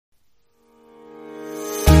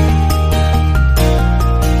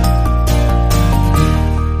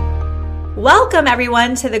Welcome,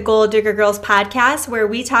 everyone, to the Goal Digger Girls podcast, where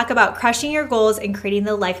we talk about crushing your goals and creating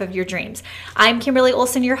the life of your dreams. I'm Kimberly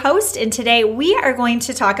Olson, your host, and today we are going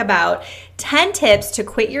to talk about 10 tips to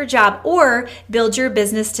quit your job or build your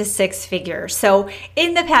business to six figures. So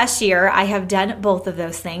in the past year, I have done both of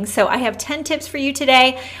those things. So I have 10 tips for you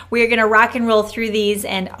today. We are going to rock and roll through these,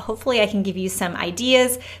 and hopefully I can give you some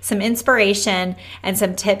ideas, some inspiration, and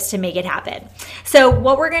some tips to make it happen. So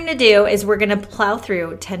what we're going to do is we're going to plow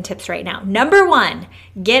through 10 tips right now. Number one,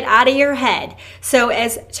 get out of your head. So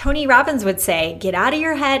as Tony Robbins would say, get out of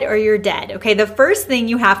your head or you're dead. Okay, the first thing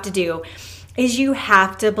you have to do is you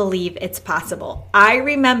have to believe it's possible. I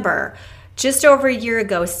remember just over a year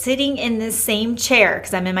ago sitting in this same chair,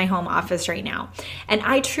 because I'm in my home office right now, and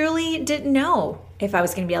I truly didn't know if I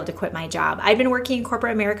was going to be able to quit my job. I've been working in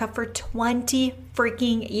corporate America for 20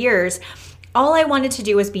 freaking years. All I wanted to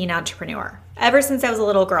do was be an entrepreneur. Ever since I was a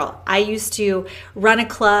little girl, I used to run a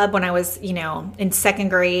club when I was, in second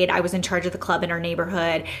grade. I was in charge of the club in our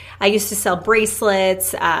neighborhood. I used to sell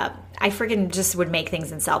bracelets. I freaking just would make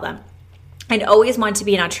things and sell them. I'd always wanted to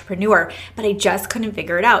be an entrepreneur, but I just couldn't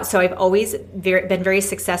figure it out. So I've always been very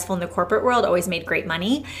successful in the corporate world, always made great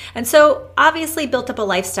money. And so obviously built up a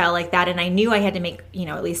lifestyle like that. And I knew I had to make,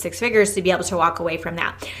 at least six figures to be able to walk away from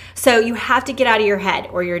that. So you have to get out of your head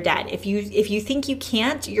or you're dead. If you think you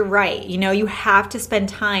can't, you're right. You have to spend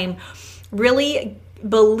time really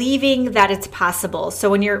believing that it's possible. So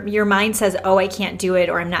when your mind says, oh, I can't do it,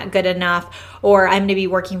 or I'm not good enough, or I'm going to be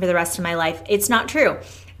working for the rest of my life, it's not true.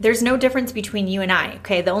 There's no difference between you and I,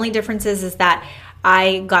 okay? The only difference is that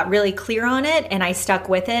I got really clear on it and I stuck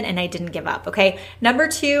with it and I didn't give up, okay? Number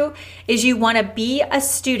two is you want to be a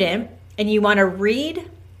student and you want to read,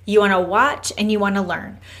 you want to watch, and you want to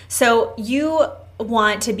learn. So you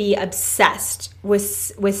want to be obsessed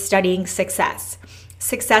with studying success.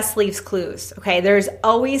 Success leaves clues, okay? There's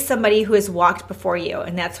always somebody who has walked before you,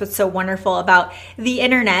 and that's what's so wonderful about the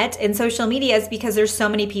internet and social media, is because there's so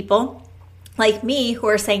many people like me who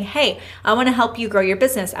are saying, hey, I want to help you grow your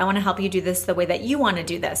business. I want to help you do this the way that you want to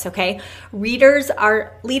do this, okay? Leaders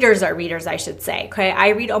are readers, I should say, okay? I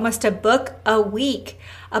read almost a book a week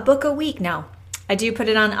now. I do put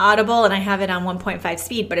it on Audible and I have it on 1.5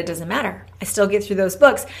 speed, but it doesn't matter. I still get through those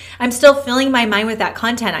books. I'm still filling my mind with that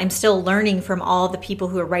content. I'm still learning from all the people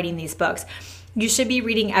who are writing these books. You should be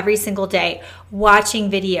reading every single day, watching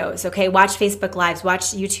videos, okay? Watch Facebook Lives, watch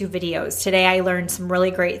YouTube videos. Today I learned some really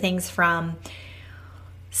great things from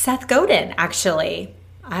Seth Godin, actually.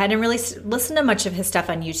 I hadn't really listened to much of his stuff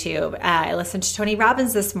on YouTube. I listened to Tony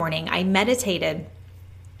Robbins this morning. I meditated,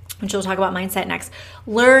 which we'll talk about mindset next.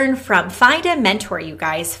 Find a mentor, you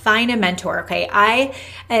guys. Find a mentor, okay? I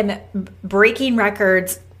am breaking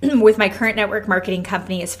records with my current network marketing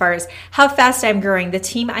company as far as how fast I'm growing, the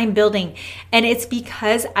team I'm building. And it's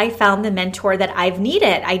because I found the mentor that I've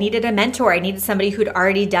needed. I needed a mentor. I needed somebody who'd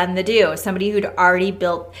already done the do, somebody who'd already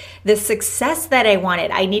built the success that I wanted.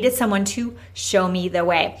 I needed someone to show me the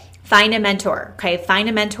way. Find a mentor, okay? Find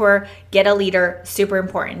a mentor, get a leader, super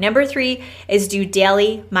important. Number three is do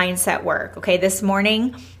daily mindset work, okay? This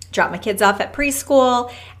morning, dropped my kids off at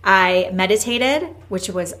preschool. I meditated, which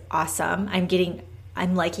was awesome.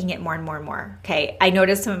 I'm liking it more and more and more. Okay. I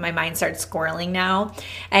noticed some of my mind starts squirreling now,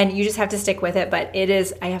 and you just have to stick with it. But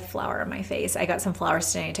I have flour on my face. I got some flowers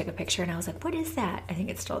today. I took a picture and I was like, what is that? I think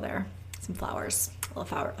it's still there. Some flowers, a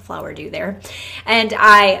little flower dew there. And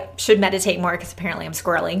I should meditate more because apparently I'm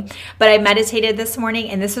squirreling. But I meditated this morning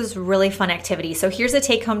and this was really fun activity. So here's a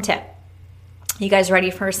take home tip. You guys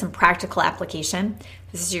ready for some practical application?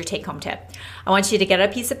 This is your take home tip. I want you to get a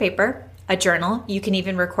piece of paper, a journal. You can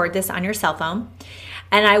even record this on your cell phone.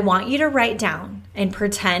 And I want you to write down and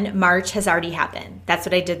pretend March has already happened. That's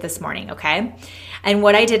what I did this morning, okay? And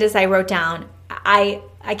what I did is I wrote down, I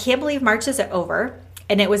can't believe March is over,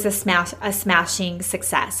 and it was a smashing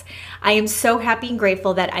success. I am so happy and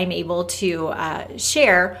grateful that I'm able to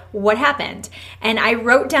share what happened. And I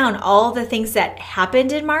wrote down all the things that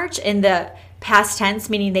happened in March in the past tense,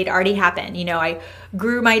 meaning they'd already happened. I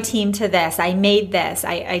grew my team to this. I made this.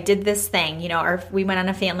 I did this thing. We went on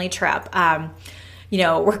a family trip.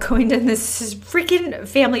 We're going to this freaking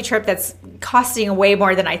family trip that's costing way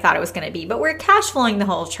more than I thought it was going to be, but we're cash flowing the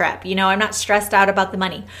whole trip. I'm not stressed out about the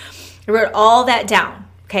money. I wrote all that down.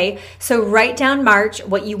 Okay. So write down March,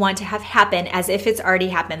 what you want to have happen as if it's already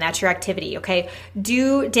happened. That's your activity. Okay.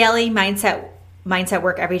 Do daily mindset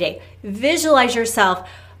work every day. Visualize yourself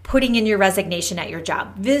putting in your resignation at your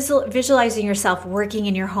job, visualizing yourself working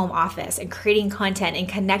in your home office and creating content and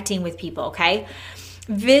connecting with people. Okay.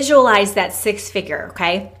 Visualize that six figure.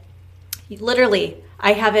 Okay. Literally,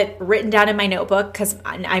 I have it written down in my notebook because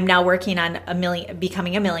I'm now working on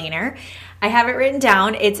becoming a millionaire. I have it written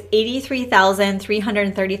down. It's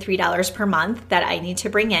 $83,333 per month that I need to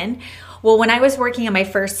bring in. Well, when I was working on my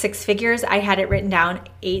first 6 figures, I had it written down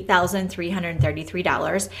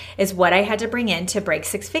 $8,333 is what I had to bring in to break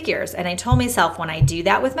 6 figures. And I told myself, when I do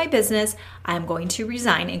that with my business, I'm going to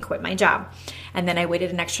resign and quit my job. And then I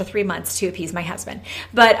waited an extra 3 months to appease my husband.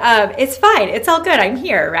 But it's fine. It's all good. I'm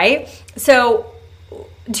here, right? So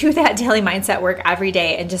do that daily mindset work every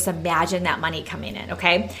day and just imagine that money coming in,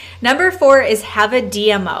 okay? Number 4 is have a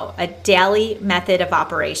DMO, a daily method of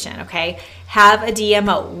operation, okay? Have a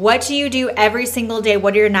DMO. What do you do every single day?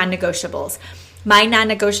 What are your non-negotiables? My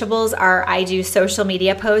non-negotiables are I do social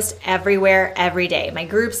media posts everywhere, every day. My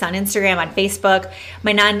groups on Instagram, on Facebook.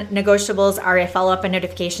 My non-negotiables are I follow up on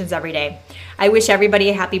notifications every day. I wish everybody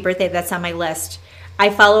a happy birthday. That's on my list. I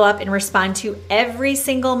follow up and respond to every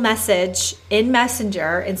single message in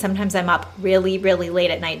Messenger, and sometimes I'm up really, really late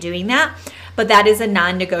at night doing that, but that is a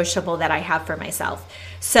non-negotiable that I have for myself.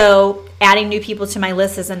 So adding new people to my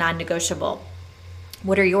list is a non-negotiable.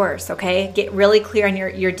 What are yours, okay? Get really clear on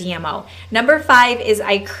your DMO. Number 5 is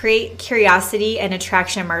I create curiosity and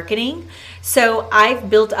attraction marketing. So I've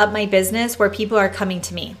built up my business where people are coming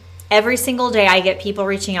to me. Every single day I get people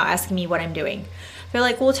reaching out asking me what I'm doing. They're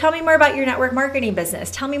like, well, tell me more about your network marketing business.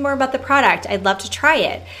 Tell me more about the product. I'd love to try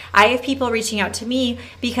it. I have people reaching out to me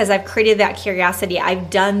because I've created that curiosity. I've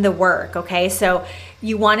done the work, okay? So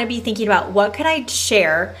you want to be thinking about what could I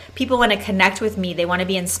share? People want to connect with me. They want to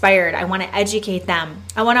be inspired. I want to educate them.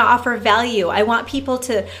 I want to offer value. I want people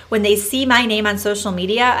to, when they see my name on social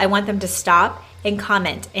media, I want them to stop and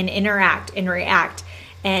comment and interact and react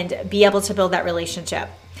and be able to build that relationship.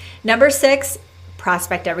 Number 6,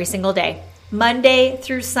 prospect every single day. Monday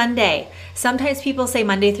through Sunday. Sometimes people say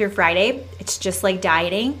Monday through Friday. It's just like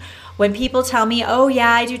dieting. When people tell me, oh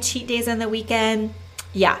yeah, I do cheat days on the weekend.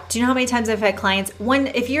 Yeah. Do you know how many times I've had clients,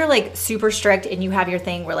 if you're like super strict and you have your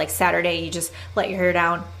thing where like Saturday you just let your hair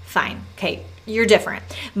down, fine. Okay. You're different.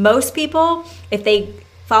 Most people, if they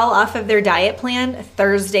fall off of their diet plan,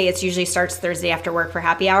 Thursday, it usually starts Thursday after work for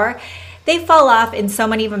happy hour. They fall off and so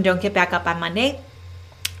many of them don't get back up on Monday.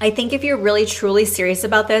 I think if you're really truly serious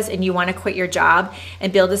about this and you want to quit your job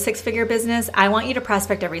and build a 6-figure business, I want you to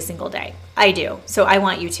prospect every single day. I do. So I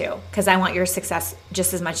want you to, because I want your success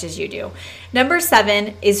just as much as you do. Number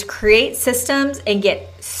 7 is create systems and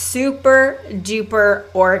get super duper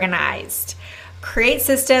organized. Create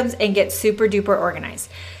systems and get super duper organized.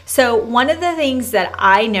 So one of the things that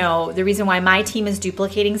I know, the reason why my team is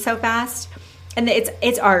duplicating so fast, and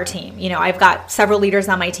it's our team. You know, I've got several leaders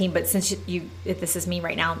on my team, but since if this is me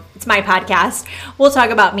right now, it's my podcast. We'll talk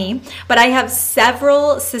about me. But I have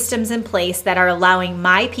several systems in place that are allowing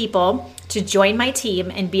my people to join my team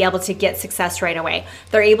and be able to get success right away.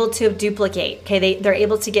 They're able to duplicate, okay? They're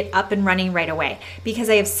able to get up and running right away because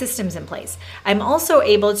I have systems in place. I'm also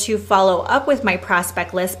able to follow up with my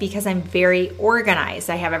prospect list because I'm very organized.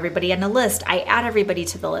 I have everybody on the list. I add everybody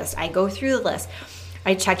to the list. I go through the list.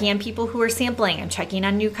 I'm checking on people who are sampling. I'm checking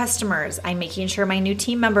on new customers. I'm making sure my new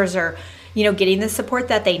team members are, getting the support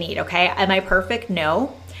that they need, okay? Am I perfect?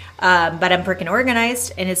 No. But I'm freaking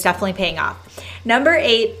organized and it's definitely paying off. Number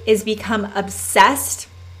 8 is become obsessed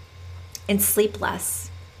and sleep less.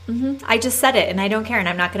 I just said it and I don't care and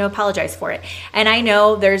I'm not going to apologize for it. And I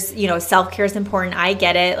know there's, self-care is important. I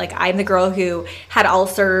get it. Like I'm the girl who had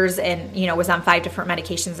ulcers and, was on 5 different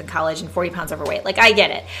medications in college and 40 pounds overweight. Like I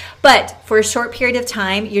get it. But for a short period of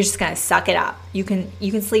time, you're just going to suck it up. You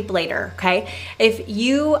can sleep later. Okay.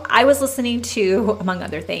 I was listening to, among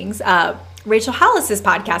other things, Rachel Hollis's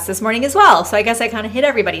podcast this morning as well. So I guess I kind of hit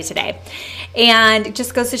everybody today. And it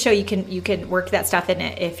just goes to show you can work that stuff in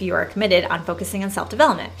it if you are committed on focusing on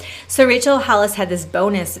self-development. So Rachel Hollis had this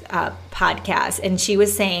bonus podcast and she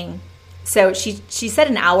was saying, so she said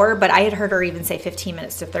an hour, but I had heard her even say 15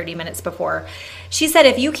 minutes to 30 minutes before. She said,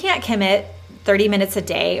 if you can't commit 30 minutes a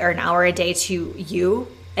day or an hour a day to you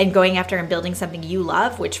and going after and building something you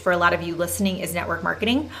love, which for a lot of you listening is network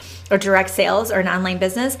marketing or direct sales or an online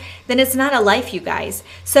business, then it's not a life, you guys.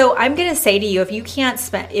 So I'm going to say to you, if you can't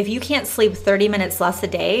sleep 30 minutes less a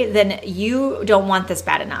day, then you don't want this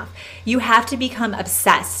bad enough. You have to become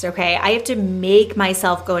obsessed, okay? I have to make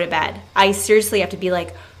myself go to bed. I seriously have to be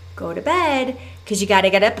like, go to bed, because you got to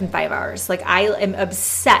get up in 5 hours. Like I am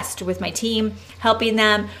obsessed with my team, helping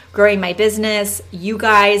them, growing my business. You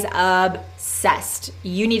guys, obsessed.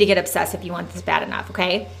 You need to get obsessed if you want this bad enough,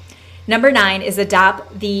 okay? Number 9 is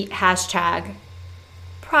adopt the hashtag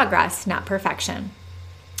progress, not perfection.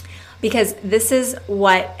 Because this is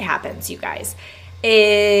what happens, you guys,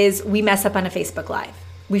 is we mess up on a Facebook Live.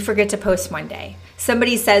 We forget to post one day.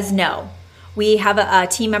 Somebody says no. We have a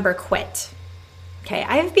team member quit. Okay,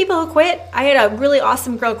 I have people who quit. I had a really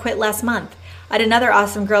awesome girl quit last month. I had another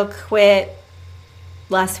awesome girl quit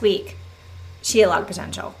last week. She had a lot of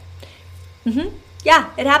potential.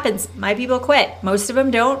 Yeah, it happens. My people quit. Most of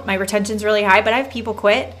them don't. My retention's really high, but I have people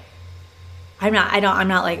quit. I'm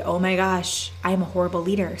not like, oh my gosh, I'm a horrible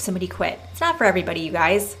leader. Somebody quit. It's not for everybody, you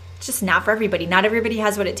guys. It's just not for everybody. Not everybody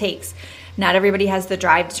has what it takes. Not everybody has the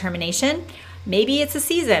drive, determination. Maybe it's a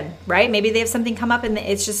season, right? Maybe they have something come up and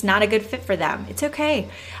it's just not a good fit for them. It's okay.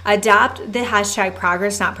 Adopt the hashtag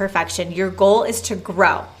progress, not perfection. Your goal is to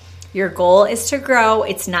grow. Your goal is to grow.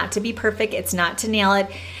 It's not to be perfect. It's not to nail it.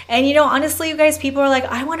 And honestly, you guys, people are like,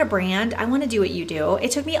 I want a brand. I want to do what you do.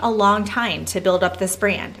 It took me a long time to build up this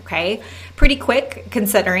brand, okay? Pretty quick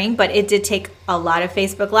considering, but it did take a lot of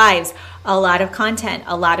Facebook Lives, a lot of content,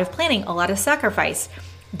 a lot of planning, a lot of sacrifice.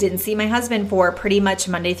 Didn't see my husband for pretty much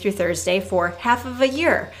Monday through Thursday for half of a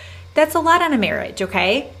year. That's a lot on a marriage,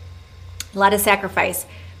 okay? A lot of sacrifice.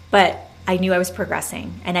 But I knew I was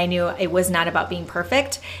progressing, and I knew it was not about being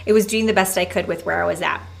perfect. It was doing the best I could with where I was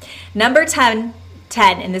at. Number 10,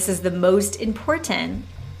 and this is the most important,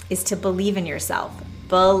 is to believe in yourself.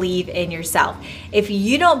 Believe in yourself. If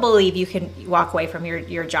you don't believe you can walk away from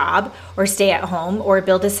your job or stay at home or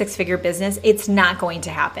build a 6-figure business, it's not going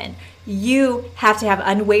to happen. You have to have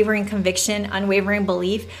unwavering conviction, unwavering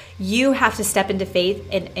belief. You have to step into faith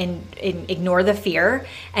and ignore the fear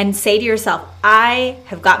and say to yourself, I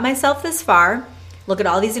have got myself this far. Look at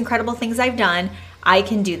all these incredible things I've done. I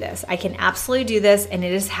can do this. I can absolutely do this. And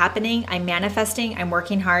it is happening. I'm manifesting. I'm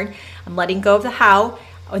working hard. I'm letting go of the how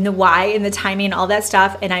and the why and the timing and all that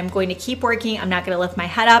stuff. And I'm going to keep working. I'm not going to lift my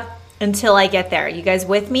head up until I get there. You guys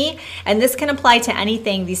with me? And this can apply to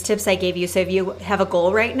anything, these tips I gave you. So if you have a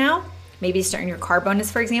goal right now, maybe starting your car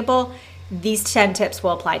bonus, for example, these 10 tips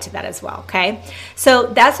will apply to that as well, okay? So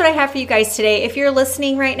that's what I have for you guys today. If you're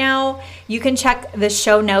listening right now, you can check the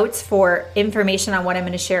show notes for information on what I'm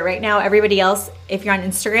going to share right now. Everybody else, if you're on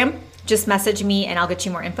Instagram, just message me and I'll get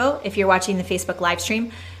you more info. If you're watching the Facebook live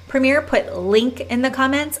stream premiere, put link in the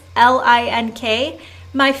comments, LINK.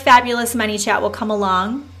 My fabulous money chat will come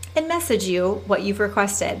along and message you what you've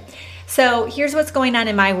requested. So here's what's going on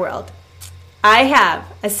in my world. I have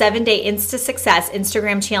a 7-day Insta Success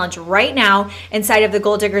Instagram challenge right now inside of the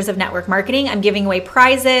Goal Diggers of Network Marketing. I'm giving away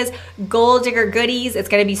prizes, Goal Digger goodies. It's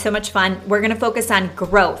going to be so much fun. We're going to focus on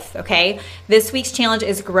growth, okay? This week's challenge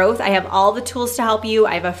is growth. I have all the tools to help you.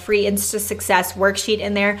 I have a free Insta Success worksheet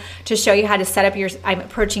in there to show you how to set up I'm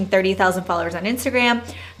approaching 30,000 followers on Instagram.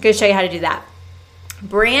 I'm going to show you how to do that.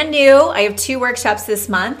 Brand new, I have 2 workshops this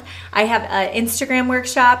month. I have an Instagram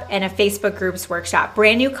workshop and a Facebook groups workshop.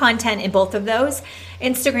 Brand new content in both of those.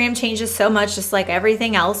 Instagram changes so much, just like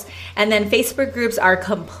everything else. And then Facebook groups are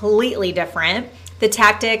completely different. The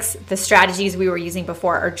tactics, the strategies we were using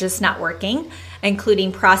before are just not working,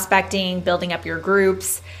 including prospecting, building up your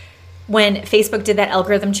groups. When Facebook did that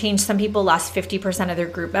algorithm change, some people lost 50% of their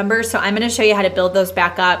group members. So I'm going to show you how to build those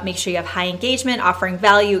back up. Make sure you have high engagement, offering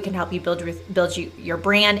value. It can help you build your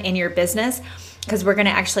brand and your business, because we're going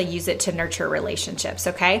to actually use it to nurture relationships,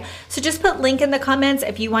 okay? So just put link in the comments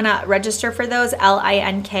if you want to register for those,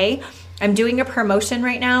 LINK. I'm doing a promotion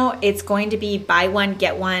right now. It's going to be buy one,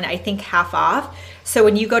 get one, I think half off. So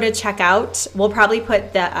when you go to checkout, we'll probably put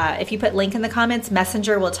if you put link in the comments,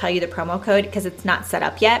 Messenger will tell you the promo code because it's not set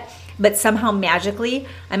up yet. But somehow magically,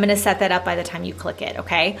 I'm going to set that up by the time you click it,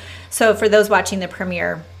 okay? So for those watching the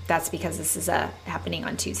premiere, that's because this is happening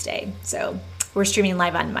on Tuesday. So we're streaming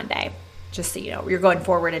live on Monday, just so you know. You're going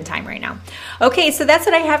forward in time right now. Okay, so that's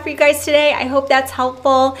what I have for you guys today. I hope that's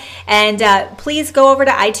helpful. And please go over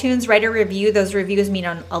to iTunes, write a review. Those reviews mean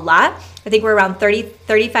a lot. I think we're around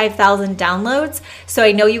 35,000 downloads. So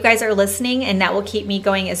I know you guys are listening, and that will keep me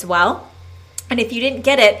going as well. And if you didn't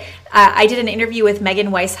get it, I did an interview with Megan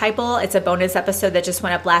Weisheipel. It's a bonus episode that just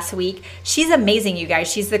went up last week. She's amazing, you guys.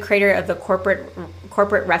 She's the creator of the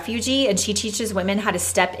Corporate Refugee, and she teaches women how to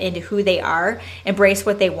step into who they are, embrace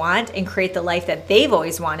what they want, and create the life that they've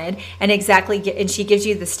always wanted. And she gives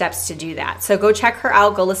you the steps to do that. So go check her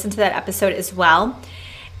out. Go listen to that episode as well.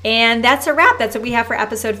 And that's a wrap. That's what we have for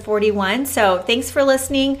episode 41. So thanks for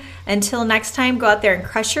listening. Until next time, go out there and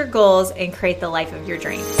crush your goals and create the life of your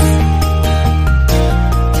dreams.